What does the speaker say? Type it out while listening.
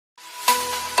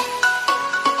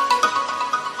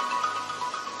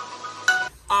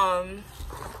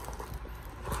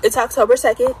It's October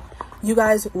 2nd. You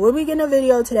guys will be getting a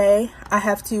video today. I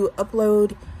have to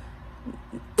upload.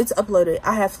 It's uploaded.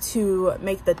 I have to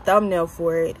make the thumbnail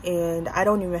for it, and I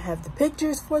don't even have the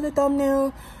pictures for the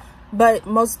thumbnail. But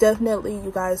most definitely,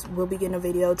 you guys will be getting a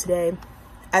video today,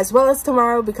 as well as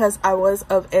tomorrow, because I was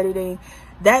up editing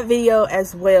that video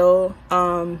as well.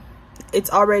 It's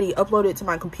already uploaded to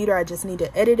my computer. I just need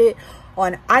to edit it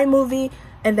on iMovie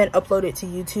and then upload it to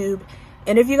YouTube.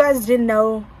 And if you guys didn't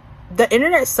know, the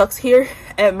internet sucks here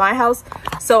at my house,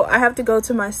 so I have to go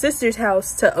to my sister's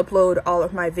house to upload all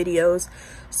of my videos.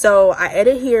 So I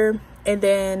edit here, and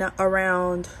then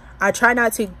I try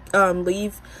not to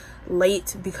leave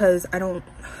late, because I don't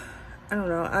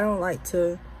know, I don't like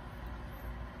to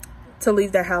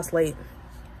leave their house late,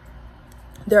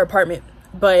 their apartment.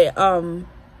 But I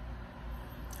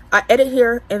edit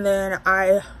here, and then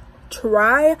I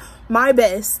try my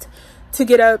best to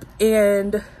get up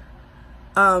and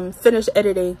finish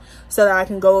editing so that I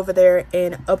can go over there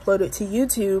and upload it to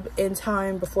YouTube in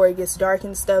time before it gets dark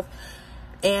and stuff.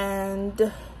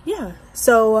 And yeah,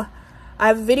 so I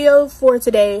have a video for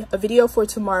today, a video for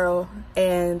tomorrow,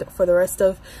 and for the rest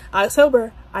of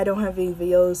October I don't have any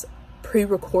videos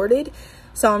pre-recorded.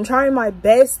 So I'm trying my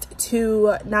best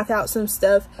to knock out some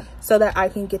stuff so that I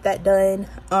can get that done.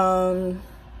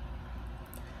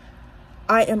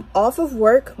 I am off of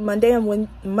work Monday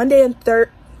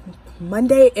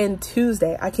and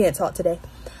Tuesday. I can't talk today.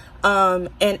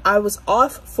 And I was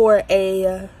off for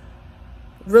a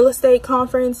real estate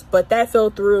conference, but that fell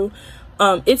through.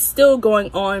 It's still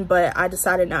going on, but I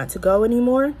decided not to go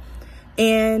anymore.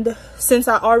 And since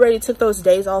I already took those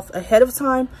days off ahead of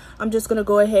time, I'm just gonna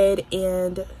go ahead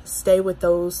and stay with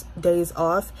those days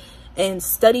off and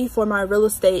study for my real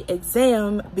estate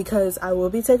exam, because I will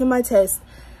be taking my test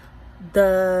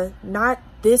not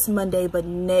this Monday, but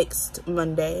next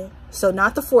Monday. So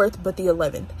not the 4th, but the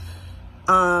 11th.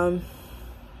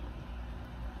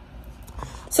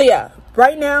 So yeah,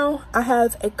 right now I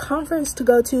have a conference to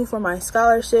go to for my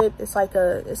scholarship. It's not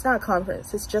a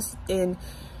conference, it's just an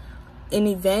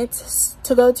event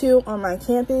to go to on my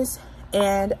campus.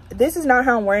 And this is not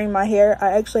how I'm wearing my hair.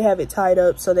 I actually have it tied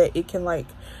up so that it can like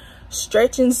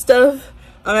stretch and stuff.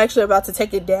 I'm actually about to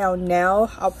take it down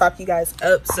now. I'll prop you guys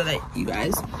up so that you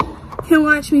guys can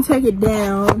watch me take it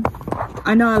down.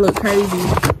 I know I look crazy.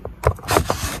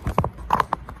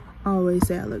 I always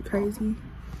say I look crazy,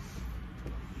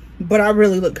 but I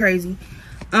really look crazy.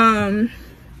 So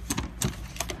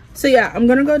yeah, I'm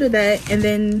gonna go to that, and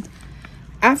then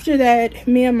after that,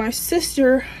 me and my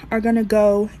sister are gonna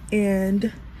go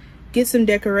and get some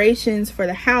decorations for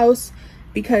the house,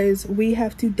 because we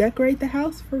have to decorate the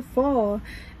house for fall.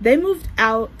 They moved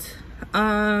out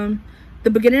the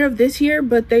beginning of this year,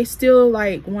 but they still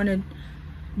like want to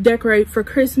decorate for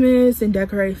Christmas and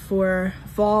decorate for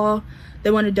fall.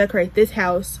 They want to decorate this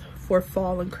house for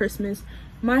fall and Christmas.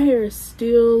 My hair is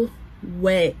still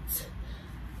wet.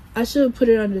 I should put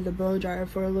it under the blow dryer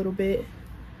for a little bit,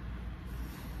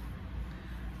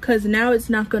 because now it's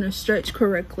not going to stretch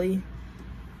correctly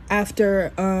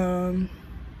after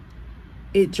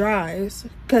it dries,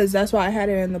 because that's why I had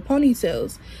it in the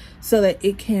ponytails, so that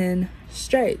it can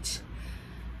stretch.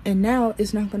 And now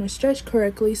it's not going to stretch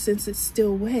correctly since it's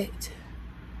still wet.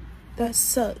 That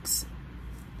sucks.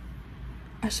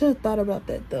 I should have thought about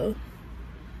that though.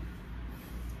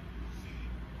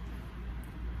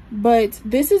 But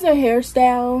this is a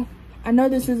hairstyle. I know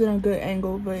this isn't a good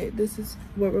angle, but this is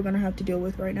what we're going to have to deal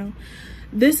with right now.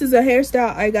 This is a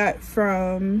hairstyle I got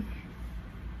from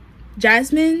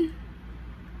Jasmine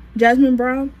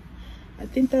Brown. I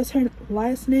think that's her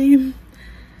last name.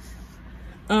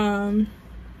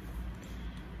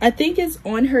 I think it's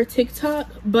on her TikTok,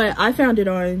 but I found it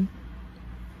on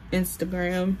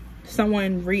Instagram.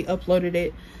 Someone re-uploaded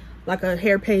it, like a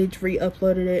hair page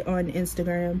re-uploaded it on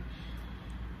Instagram.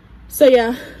 So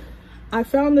yeah, I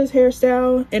found this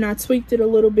hairstyle and I tweaked it a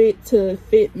little bit to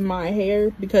fit my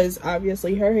hair, because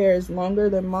obviously her hair is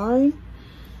longer than mine,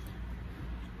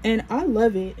 and I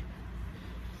love it.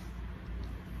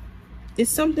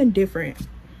 It's something different,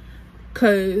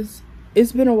 because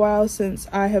it's been a while since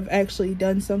I have actually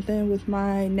done something with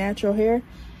my natural hair,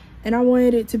 and I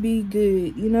wanted it to be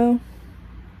good, you know.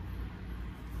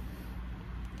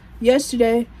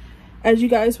 Yesterday, as you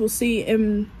guys will see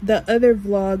in the other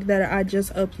vlog that I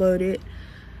just uploaded,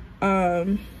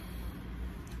 I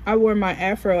wore my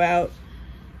afro out,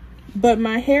 but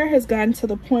my hair has gotten to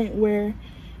the point where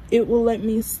it will let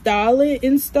me style it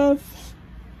and stuff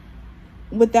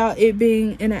without it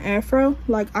being in an afro.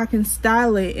 Like, I can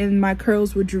style it and my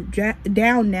curls would droop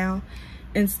down now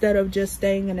instead of just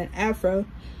staying in an afro.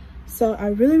 So I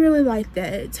really like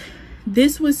that.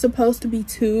 This was supposed to be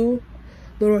 2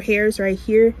 little hairs right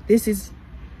here. This is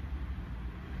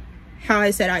how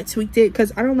I said I tweaked it,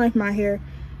 because I don't like my hair.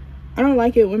 I don't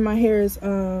like it when my hair is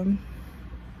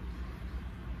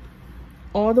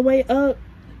all the way up.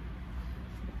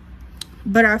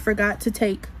 But I forgot to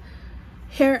take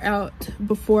hair out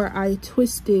before I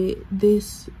twisted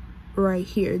this right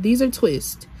here. These are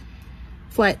twists,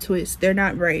 flat twists. They're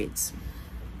not braids.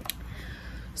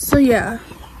 So yeah,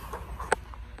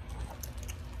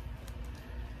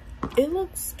 it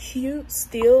looks cute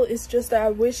still. It's just that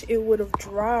I wish it would have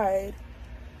dried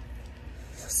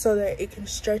so that it can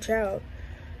stretch out,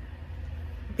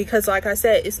 because like I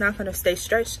said, it's not going to stay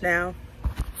stretched now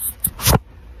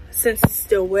since it's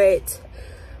still wet.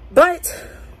 But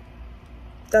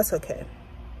that's okay.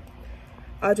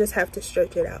 I'll just have to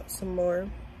stretch it out some more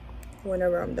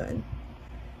whenever I'm done,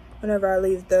 whenever I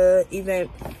leave the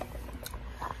event.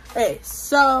 Hey,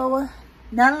 so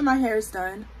now that my hair is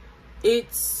done,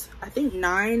 it's I think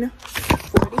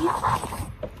 9:40.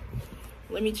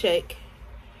 Let me check.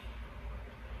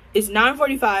 It's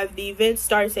 9:45. The event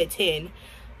starts at 10,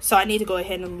 so I need to go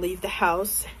ahead and leave the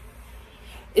house.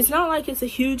 It's not like it's a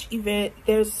huge event.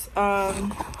 There's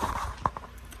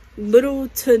little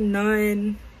to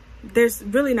none. There's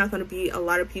really not going to be a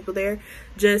lot of people there.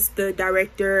 Just the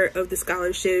director of the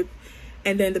scholarship,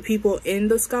 and then the people in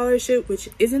the scholarship, which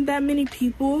isn't that many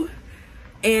people,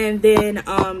 and then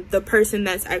the person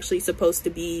that's actually supposed to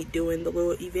be doing the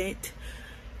little event.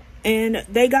 And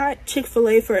they got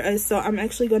Chick-fil-A for us, so I'm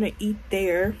actually gonna eat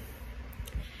there.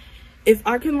 If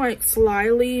I can like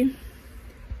slyly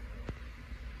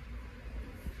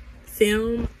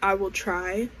film, I will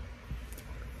try.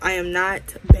 I am not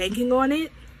banking on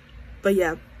it, but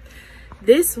yeah,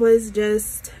 this was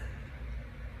just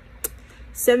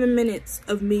 7 minutes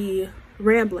of me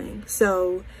rambling.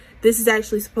 So this is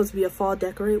actually supposed to be a fall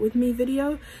decorate with me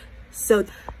video, so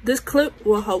this clip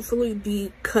will hopefully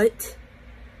be cut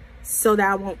so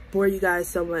that I won't bore you guys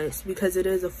so much, because it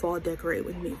is a fall decorate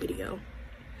with me video.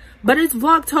 But it's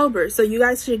Vlogtober, so you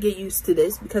guys should get used to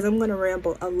this, because I'm gonna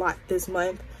ramble a lot this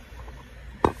month.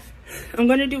 I'm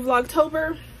gonna do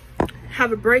Vlogtober,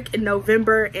 have a break in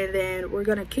November, and then we're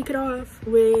gonna kick it off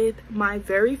with my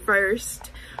very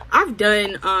first, I've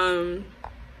done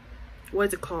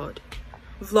what's it called,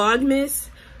 Vlogmas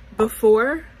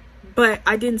before, but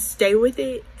I didn't stay with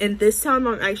it, and this time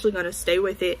I'm actually gonna stay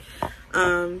with it.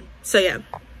 So yeah,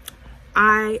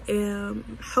 I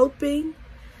am hoping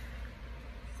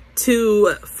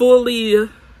to fully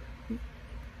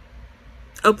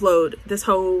upload this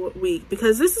whole week,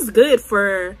 because this is good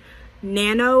for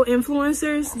nano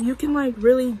influencers. You can like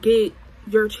really get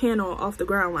your channel off the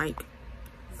ground, like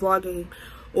vlogging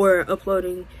or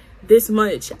uploading this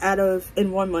much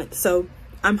in 1 month. So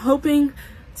I'm hoping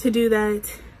to do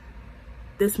that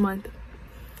this month.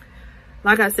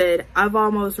 Like I said, I've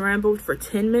almost rambled for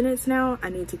 10 minutes now. I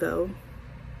need to go.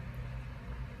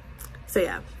 So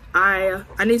yeah, I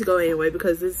need to go anyway,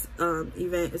 because this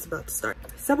event is about to start.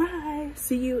 So bye.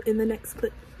 See you in the next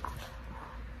clip.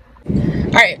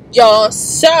 Alright, y'all.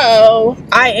 So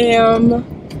I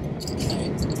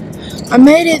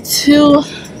made it to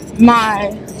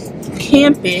my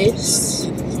campus,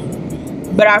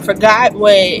 but I forgot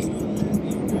what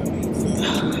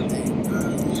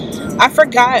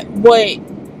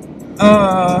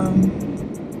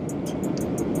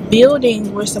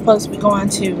building we're supposed to be going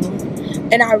to,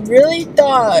 and I really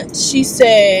thought she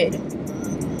said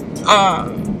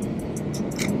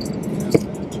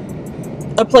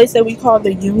a place that we call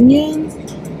the Union.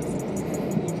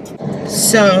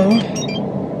 So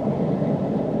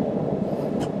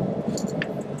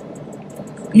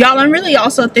y'all, I'm really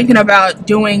also thinking about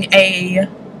doing a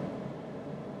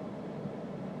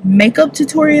makeup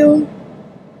tutorial,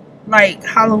 like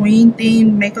Halloween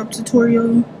themed makeup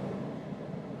tutorial,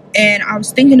 and I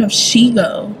was thinking of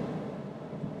Shigo,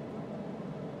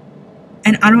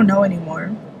 and I don't know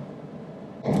anymore,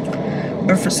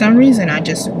 but for some reason I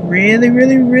just really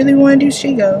want to do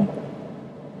Shigo.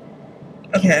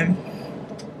 Okay,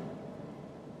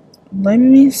 let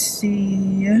me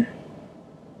see.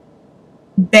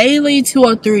 Bailey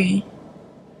 203.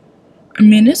 I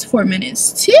mean, it's 4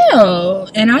 minutes till,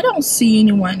 and I don't see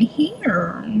anyone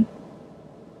here.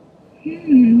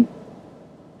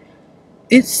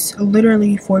 It's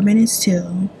literally 4 minutes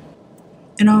till,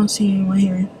 and I don't see anyone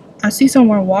here. I see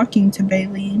someone walking to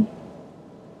Bailey.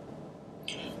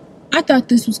 I thought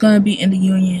this was gonna be in the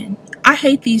Union. I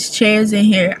hate these chairs in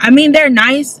here. I mean, they're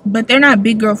nice, but they're not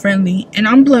big girl friendly, and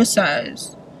I'm plus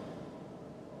size.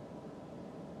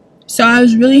 So I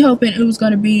was really hoping it was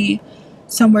gonna be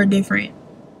somewhere different.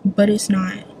 but it's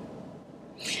not.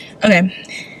 Okay,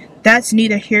 that's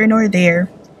neither here nor there.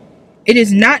 It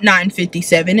is not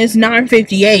 9:57, it's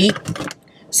 9:58.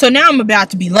 So now I'm about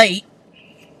to be late.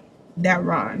 That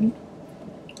rhymed.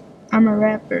 I'm a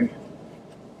rapper.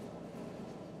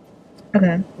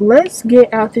 Okay, let's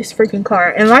get out this freaking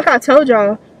car. And like I told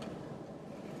y'all,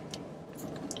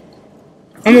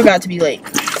 I'm about to be late.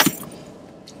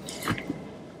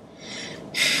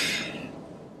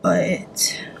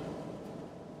 But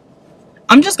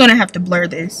I'm just gonna have to blur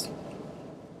this,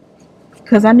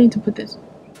 because I need to put this.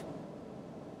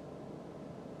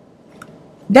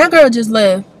 That girl just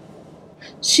left.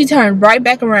 She turned right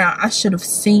back around. I should have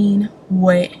seen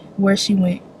where she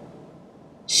went.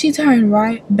 She turned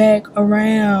right back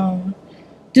around.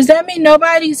 Does that mean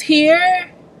nobody's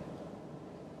here?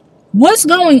 What's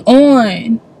going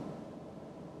on?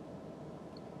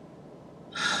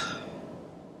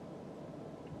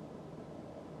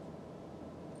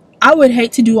 I would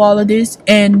hate to do all of this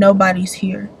and nobody's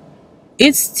here.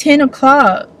 It's 10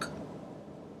 o'clock.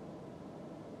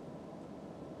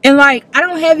 And like, I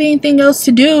don't have anything else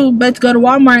to do but to go to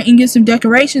Walmart and get some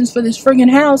decorations for this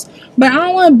friggin' house. But I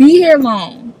don't want to be here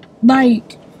long.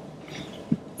 Like,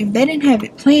 if they didn't have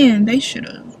it planned, they should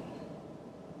have.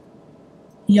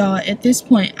 Y'all, at this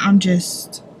point, I'm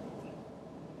just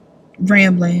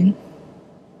rambling.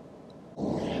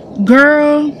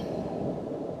 Girl,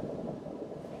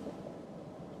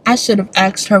 I should have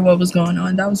asked her what was going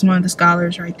on. That was one of the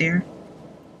scholars right there.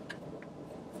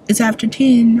 It's after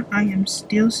 10. I am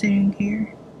still sitting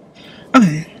here.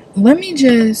 Okay, let me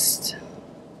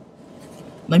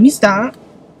stop.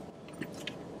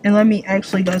 And let me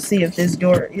actually go see if this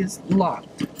door is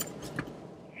locked.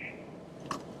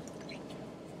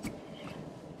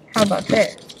 How about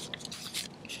that?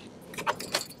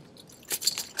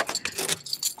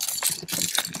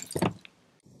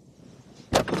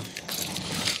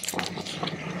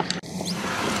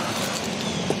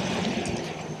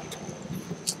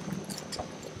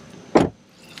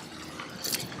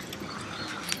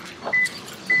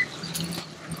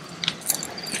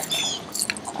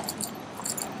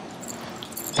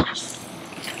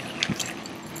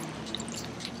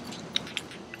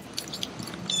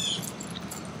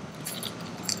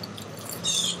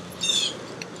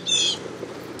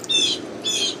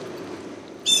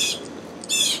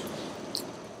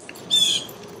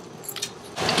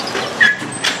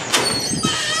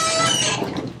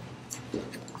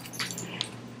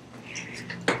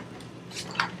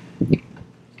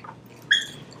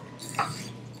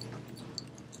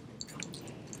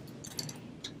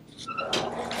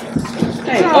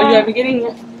 Hey, oh, you haven't getting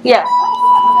it? Yeah.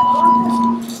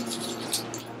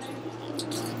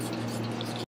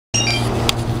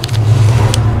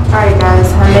 Alright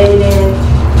guys, I made it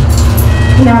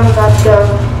in. Now I'm about to go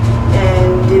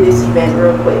and do this event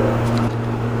real quick.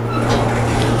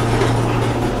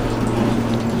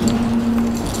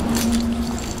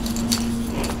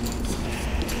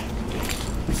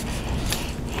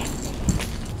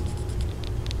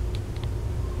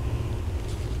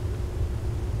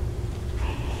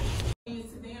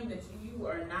 To them that you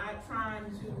are not trying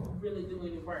to really do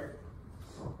any work.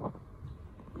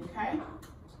 Okay?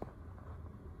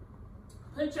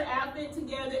 Put your outfit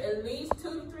together at least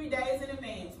 2 to 3 days in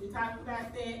advance. We talked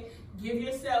about that. Give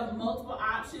yourself multiple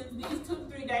options. These 2 to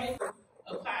 3 days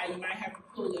apply. You might have to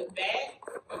pull it back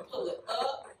or pull it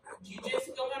up. You just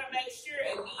want to make sure,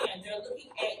 again, they're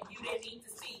looking at you. They need to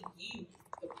see you,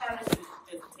 the person,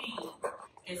 the team.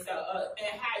 And so,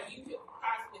 and how you could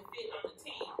possibly fit on the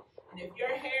team. And if your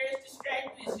hair is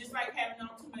distracting, it's just like having on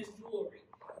too much jewelry.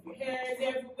 If your hair is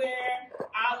everywhere,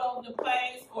 all over the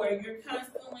place, or you're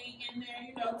constantly in there,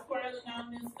 you know, twirling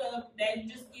on this stuff, that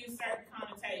just gives certain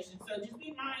connotations. So just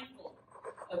be mindful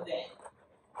of that.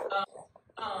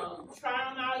 Try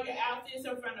on all your outfits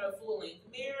in front of a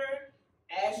full-length mirror.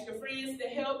 Ask your friends to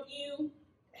help you.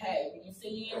 Hey, do you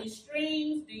see any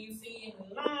strings? Do you see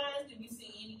any lines? Do you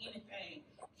see anything?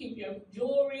 Keep your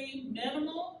jewelry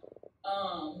minimal.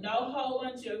 No whole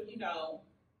bunch of, you know,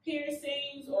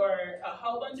 piercings or a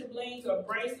whole bunch of blings or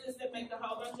bracelets that make a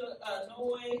whole bunch of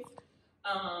noise.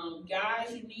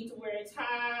 Guys, you need to wear a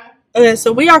tie. Okay,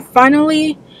 so we are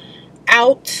finally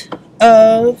out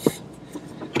of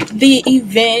the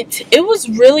event. It was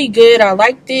really good. I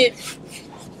liked it.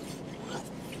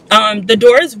 The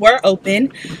doors were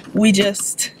open.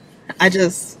 I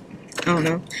don't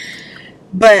know.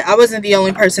 But I wasn't the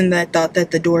only person that thought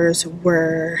that the doors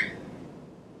were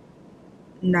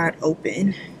not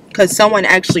open, because someone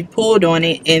actually pulled on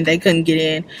it and they couldn't get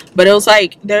in. But it was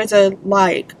like there's a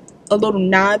a little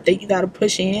knob that you got to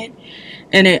push in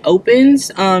and it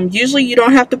opens. Usually you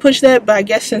don't have to push that, but I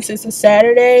guess since it's a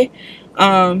Saturday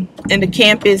and the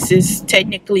campus is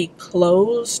technically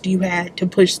closed, you had to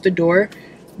push the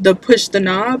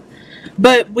knob.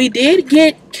 But we did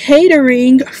get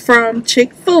catering from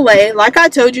Chick-fil-A. Like I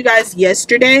told you guys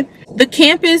yesterday, the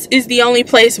campus is the only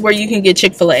place where you can get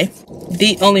Chick-fil-A.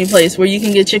 The only place where you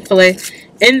can get Chick-fil-A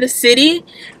in the city.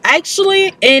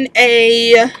 Actually, in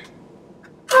a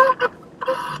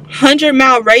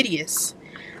 100-mile radius.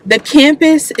 The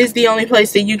campus is the only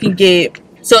place that you can get.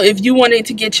 So if you wanted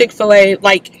to get Chick-fil-A,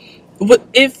 like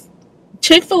if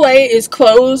Chick-fil-A is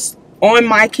closed on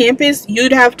my campus,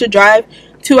 you'd have to drive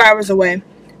 2 hours away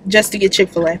just to get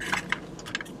Chick-fil-A.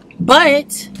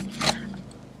 But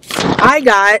I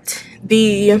got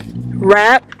the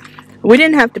wrap. We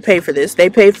didn't have to pay for this.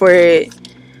 They paid for it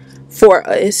for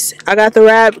us. I got the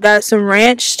wrap, got some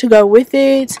ranch to go with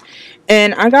it,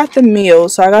 and I got the meal.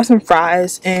 So I got some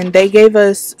fries, and they gave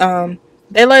us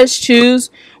they let us choose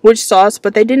which sauce,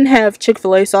 but they didn't have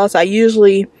Chick-fil-A sauce. I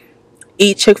usually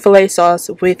eat Chick-fil-A sauce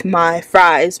with my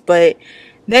fries, but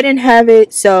they didn't have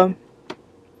it, so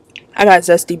I got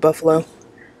zesty buffalo.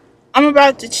 I'm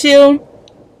about to chill,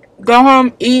 go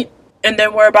home, eat, and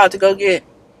then we're about to go get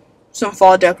some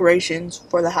fall decorations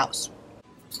for the house.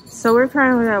 So we're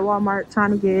currently at Walmart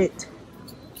trying to get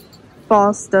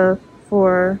fall stuff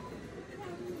for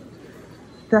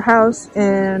the house,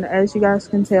 and as you guys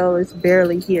can tell, it's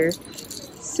barely here.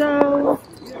 So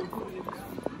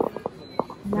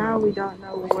now we don't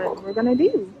know what we're gonna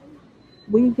do.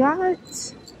 We got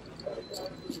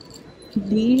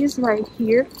these right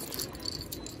here.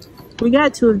 We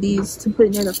got 2 of these to put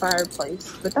near the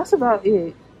fireplace, but that's about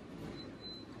it.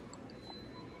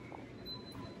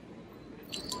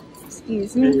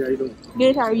 Excuse me. Hey, how you doing?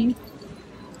 Good, how are you?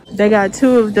 They got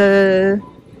 2 of the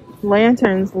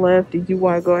lanterns left. Did you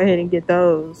want to go ahead and get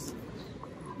those?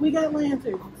 We got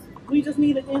lanterns. We just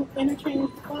need to interchange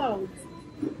clouds.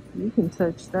 You can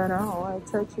touch that. I don't want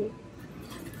to touch it.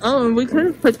 Oh, and we could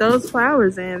have put those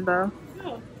flowers in, though.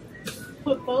 Yeah.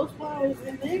 Put those flowers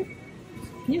in there?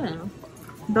 Yeah.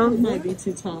 Those might be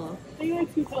too tall. They are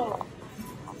too tall.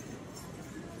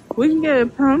 We can get a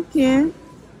pumpkin.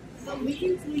 The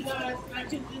leaves we got, I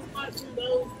can just put through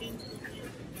those into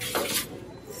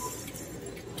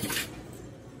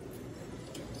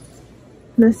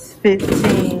That's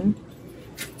 15.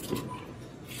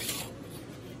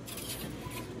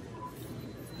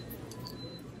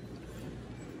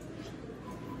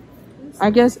 I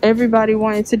guess everybody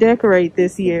wanted to decorate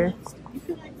this year.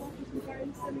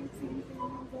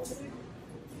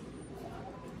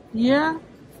 Yeah.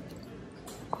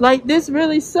 Like, this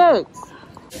really sucks.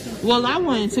 Well, I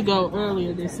wanted to go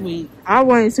earlier this week.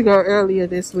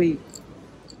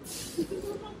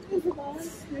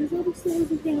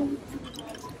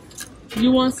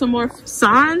 You want some more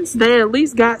signs? They at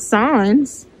least got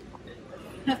signs.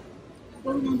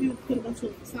 What are we going to do? Put a bunch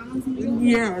of signs in the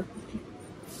Yeah.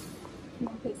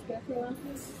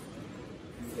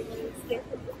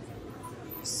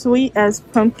 Sweet as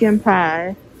pumpkin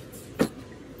pie.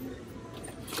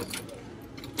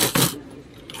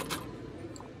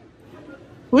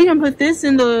 We can put this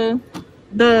in your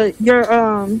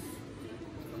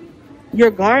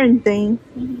garden thing.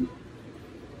 Mm-hmm.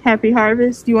 Happy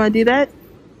Harvest. Do you want to do that?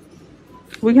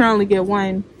 We can only get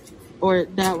one, or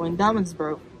that one. That one's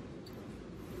broke.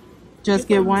 Just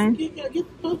get one.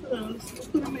 Get both of those. We'll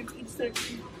put them in each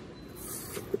section.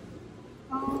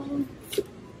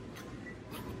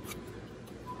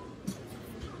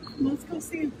 Let's go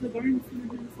see if the garden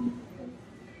center has some.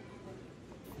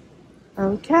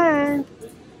 Okay.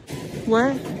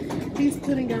 What? He's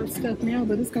putting out stuff now,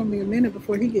 but it's gonna be a minute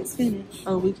before he gets finished.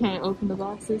 Oh, we can't open the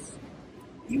boxes?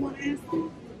 You want to ask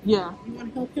him? Yeah. You want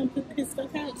to help him put his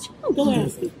stuff out? Go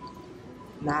ask him.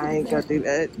 Nah, I ain't gonna do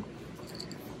that.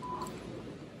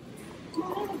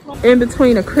 In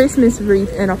between a Christmas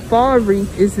wreath and a fall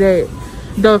wreath is that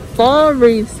the fall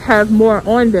wreaths have more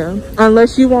on them,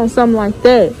 unless you want something like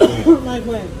that. Like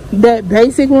what? That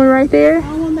basic one right there. I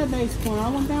don't want that basic one. I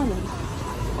want that one.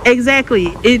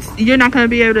 Exactly. You're not gonna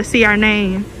be able to see our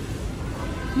name.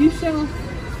 You sure?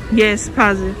 Yes,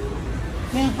 positive.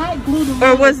 Man, hot glue the letters.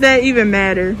 Or what's that even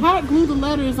matter? Hot glue the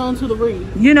letters onto the wreath.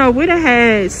 You know, we done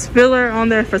had Spiller on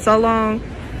there for so long.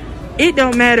 It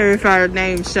don't matter if our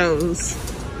name shows.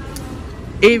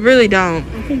 It really don't.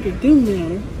 I think it do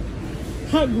matter.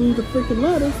 Hot glue the freaking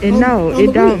letters. No,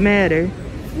 it don't matter.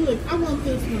 Look, I want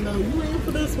this one though. You in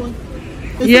for this one?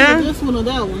 It's Yeah. either this one or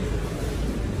that one.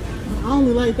 I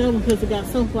only like that one because it got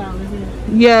sunflowers in it.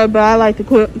 Yeah, but I like the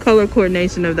color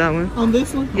coordination of that one. On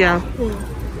this one? Yeah. Cool.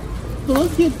 So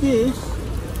let's get this.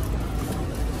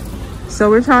 So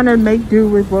we're trying to make do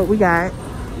with what we got,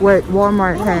 what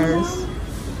Walmart has.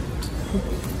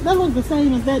 That looks the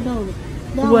same as that, don't it?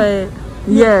 What?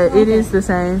 Yeah, okay. It is the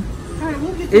same. All right,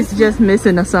 we'll get it's just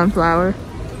missing a sunflower.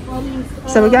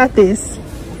 So we got this.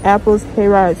 Apples,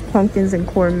 carrots, pumpkins, and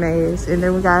corn maze. And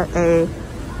then we got a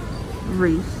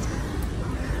wreath.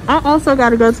 I also got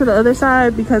to go to the other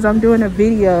side because I'm doing a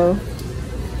video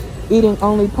eating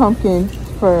only pumpkin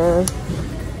for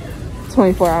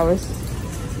 24 hours.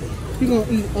 You're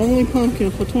gonna eat only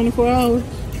pumpkin for 24 hours?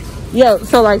 Yeah,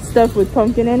 so like stuff with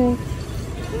pumpkin in it.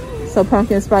 So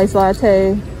pumpkin spice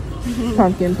latte,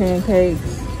 pumpkin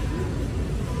pancakes.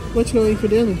 What you gonna eat for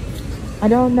dinner? I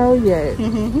don't know yet.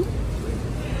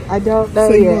 I don't know yet.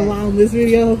 So you yet. gonna lie on this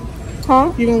video?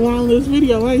 Huh? You gonna lie on this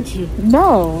video, ain't you?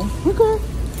 No. Okay.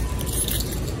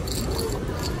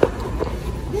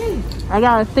 I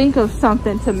gotta think of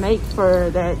something to make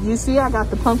for that. You see, I got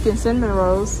the pumpkin cinnamon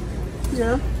rolls.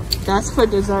 Yeah. That's for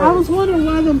dessert. I was wondering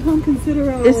why them pumpkin cinnamon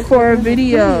rolls. It's for a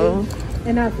video.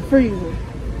 And not the freezer.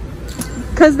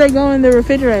 Cause they go in the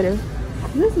refrigerator.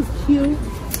 This is cute.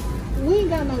 We ain't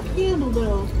got no candle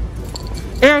though.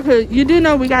 Erica, you do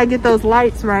know we gotta get those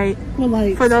lights, right? What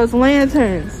lights? For those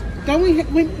lanterns. Don't we?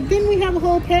 Didn't we have a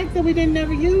whole pack that we didn't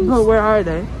never use? But where are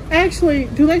they? Actually,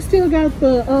 do they still got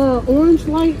the orange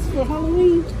lights for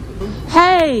Halloween?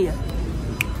 Hey,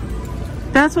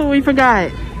 that's what we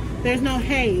forgot. There's no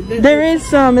hay. There is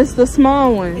some. It's the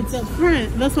small one. It's up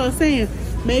front. That's what I'm saying.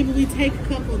 Maybe we take a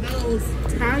couple of those,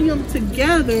 tie them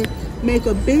together, make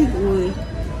a big one.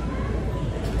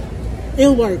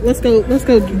 It'll work. Let's go. Let's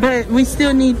go. But we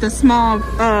still need the small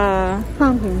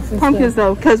pumpkins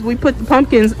though, because we put the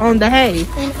pumpkins on the hay.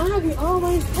 And Ivy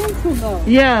always takes them though.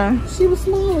 Yeah. She was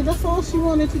smaller. That's all she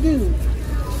wanted to do.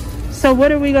 So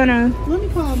what are we gonna? Let me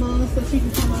call Mom so she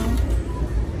can come on.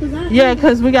 Yeah,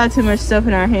 because we got too much stuff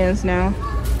in our hands now.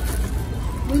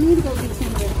 We need to go get some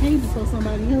of that hay before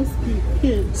somebody else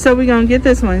gets. So we gonna get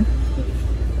this one.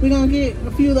 We gonna get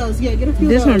a few of those. Yeah, get a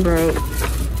few of those. This one broke.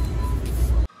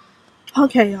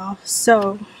 Okay, y'all.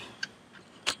 So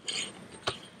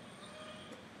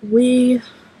we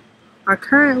are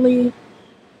currently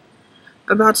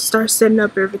about to start setting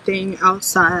up everything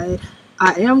outside.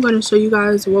 I am going to show you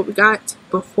guys what we got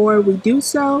before we do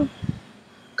so,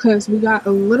 because we got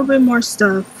a little bit more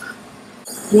stuff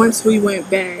once we went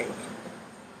back.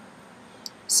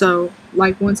 So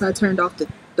like once I turned off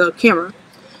the camera.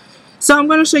 So I'm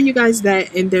going to show you guys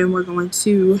that, and then we're going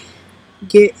to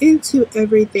get into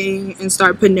everything and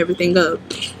start putting everything up.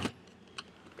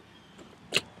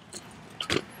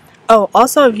 Oh,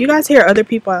 also, if you guys hear other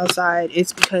people outside,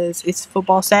 it's because it's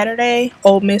football Saturday.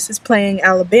 Ole Miss is playing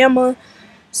Alabama,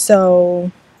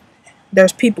 so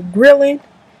there's people grilling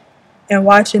and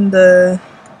watching the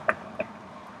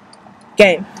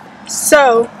game.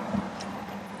 So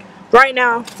right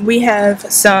now we have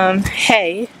some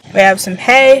hay.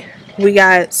 We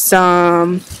got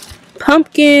some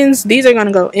pumpkins. These are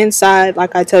gonna go inside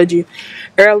like I told you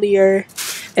earlier.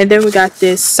 And then we got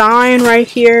this sign right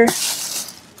here.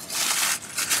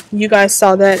 You guys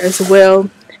saw that as well.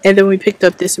 And then we picked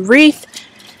up this wreath.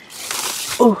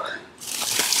 Oh.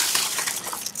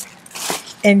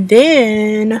 And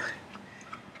then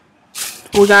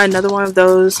we got another one of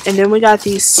those. And then we got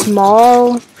these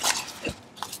small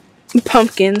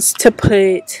pumpkins to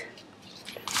put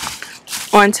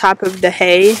on top of the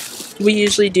hay. We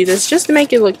usually do this just to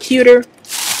make it look cuter.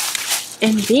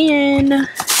 And then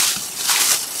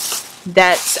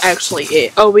that's actually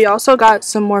it. Oh, we also got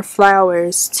some more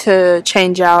flowers to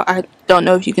change out. I don't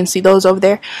know if you can see those over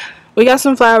there. We got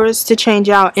some flowers to change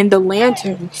out in the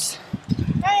lanterns.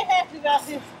 I ain't happy about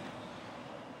this.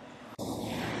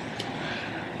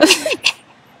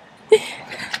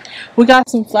 We got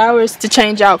some flowers to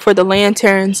change out for the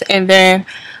lanterns, and then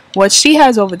what she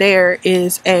has over there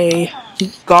is a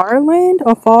garland,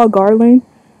 a fall garland.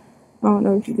 I don't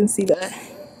know if you can see that.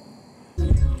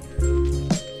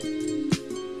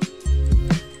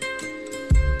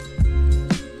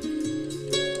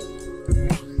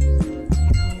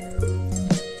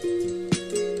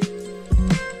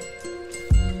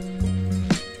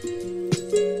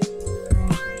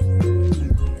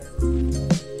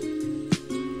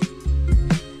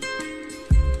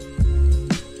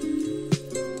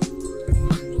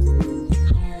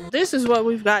 This is what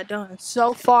we've got done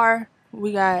so far.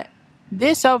 We got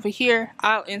this over here.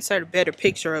 I'll insert a better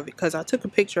picture of it because I took a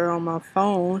picture on my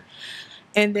phone.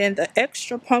 And then the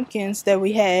extra pumpkins that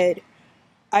we had,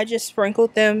 I just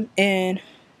sprinkled them in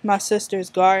my sister's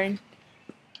garden.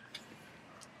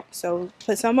 So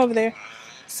put some over there,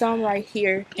 some right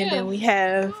here, and then we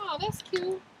have oh, that's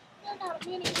cute. That's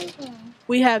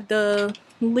We have the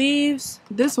leaves.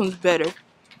 This one's better.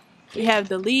 We have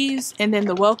the leaves and then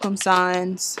the welcome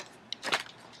signs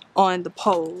on the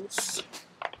poles.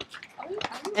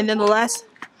 And then the last,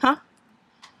 huh?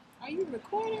 Are you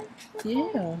recording?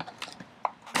 Yeah.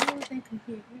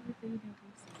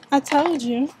 I told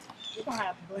you.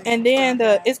 And then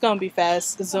it's gonna be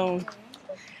fast, Zoom.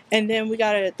 And then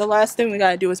the last thing we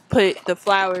gotta do is put the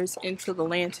flowers into the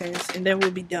lanterns, and then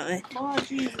we'll be done. Oh,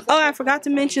 I forgot to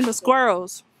mention the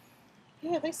squirrels.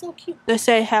 Yeah, they're so cute. They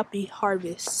say happy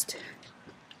harvest.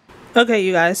 Okay,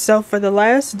 you guys, so for the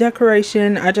last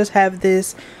decoration, I just have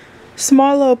this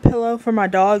small little pillow for my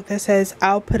dog that says,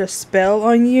 "I'll put a spell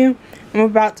on you." I'm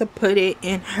about to put it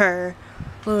in her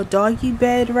little doggy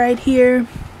bed right here.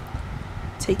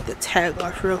 Take the tag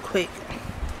off real quick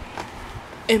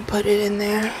and put it in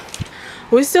there.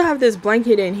 We still have this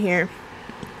blanket in here,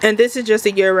 and this is just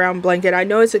a year-round blanket. I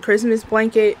know it's a Christmas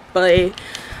blanket, but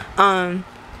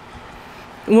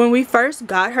when we first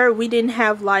got her, we didn't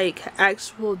have like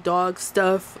actual dog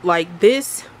stuff. Like,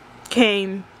 this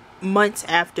came months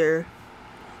after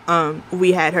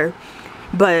we had her,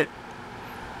 but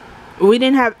we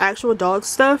didn't have actual dog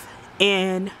stuff,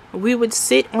 and we would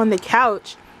sit on the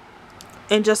couch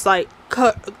and just like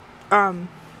cut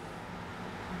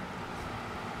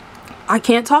I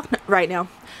can't talk right now,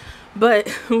 but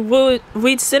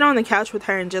we'd sit on the couch with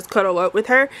her and just cuddle up with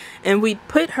her, and we'd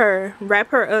wrap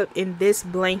her up in this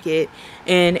blanket,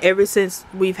 and ever since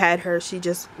we've had her, she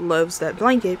just loves that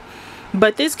blanket.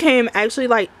 But this came actually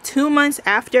like 2 months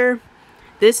after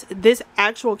this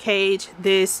actual cage,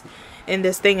 this and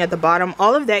this thing at the bottom.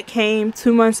 All of that came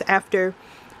 2 months after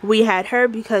we had her,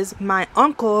 because my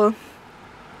uncle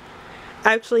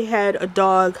actually had a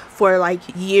dog for like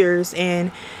years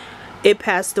and it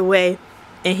passed away,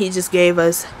 and he just gave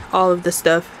us all of the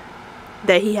stuff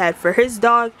that he had for his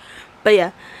dog. But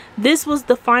yeah, this was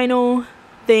the final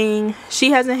thing. She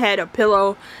hasn't had a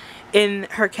pillow in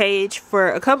her cage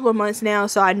for a couple of months now,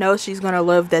 so I know she's gonna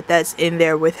love that that's in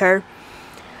there with her.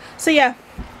 So yeah,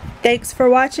 thanks for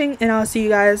watching, and I'll see you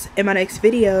guys in my next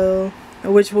video,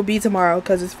 which will be tomorrow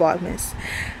because it's Vlogmas.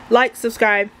 Like,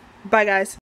 subscribe. Bye guys.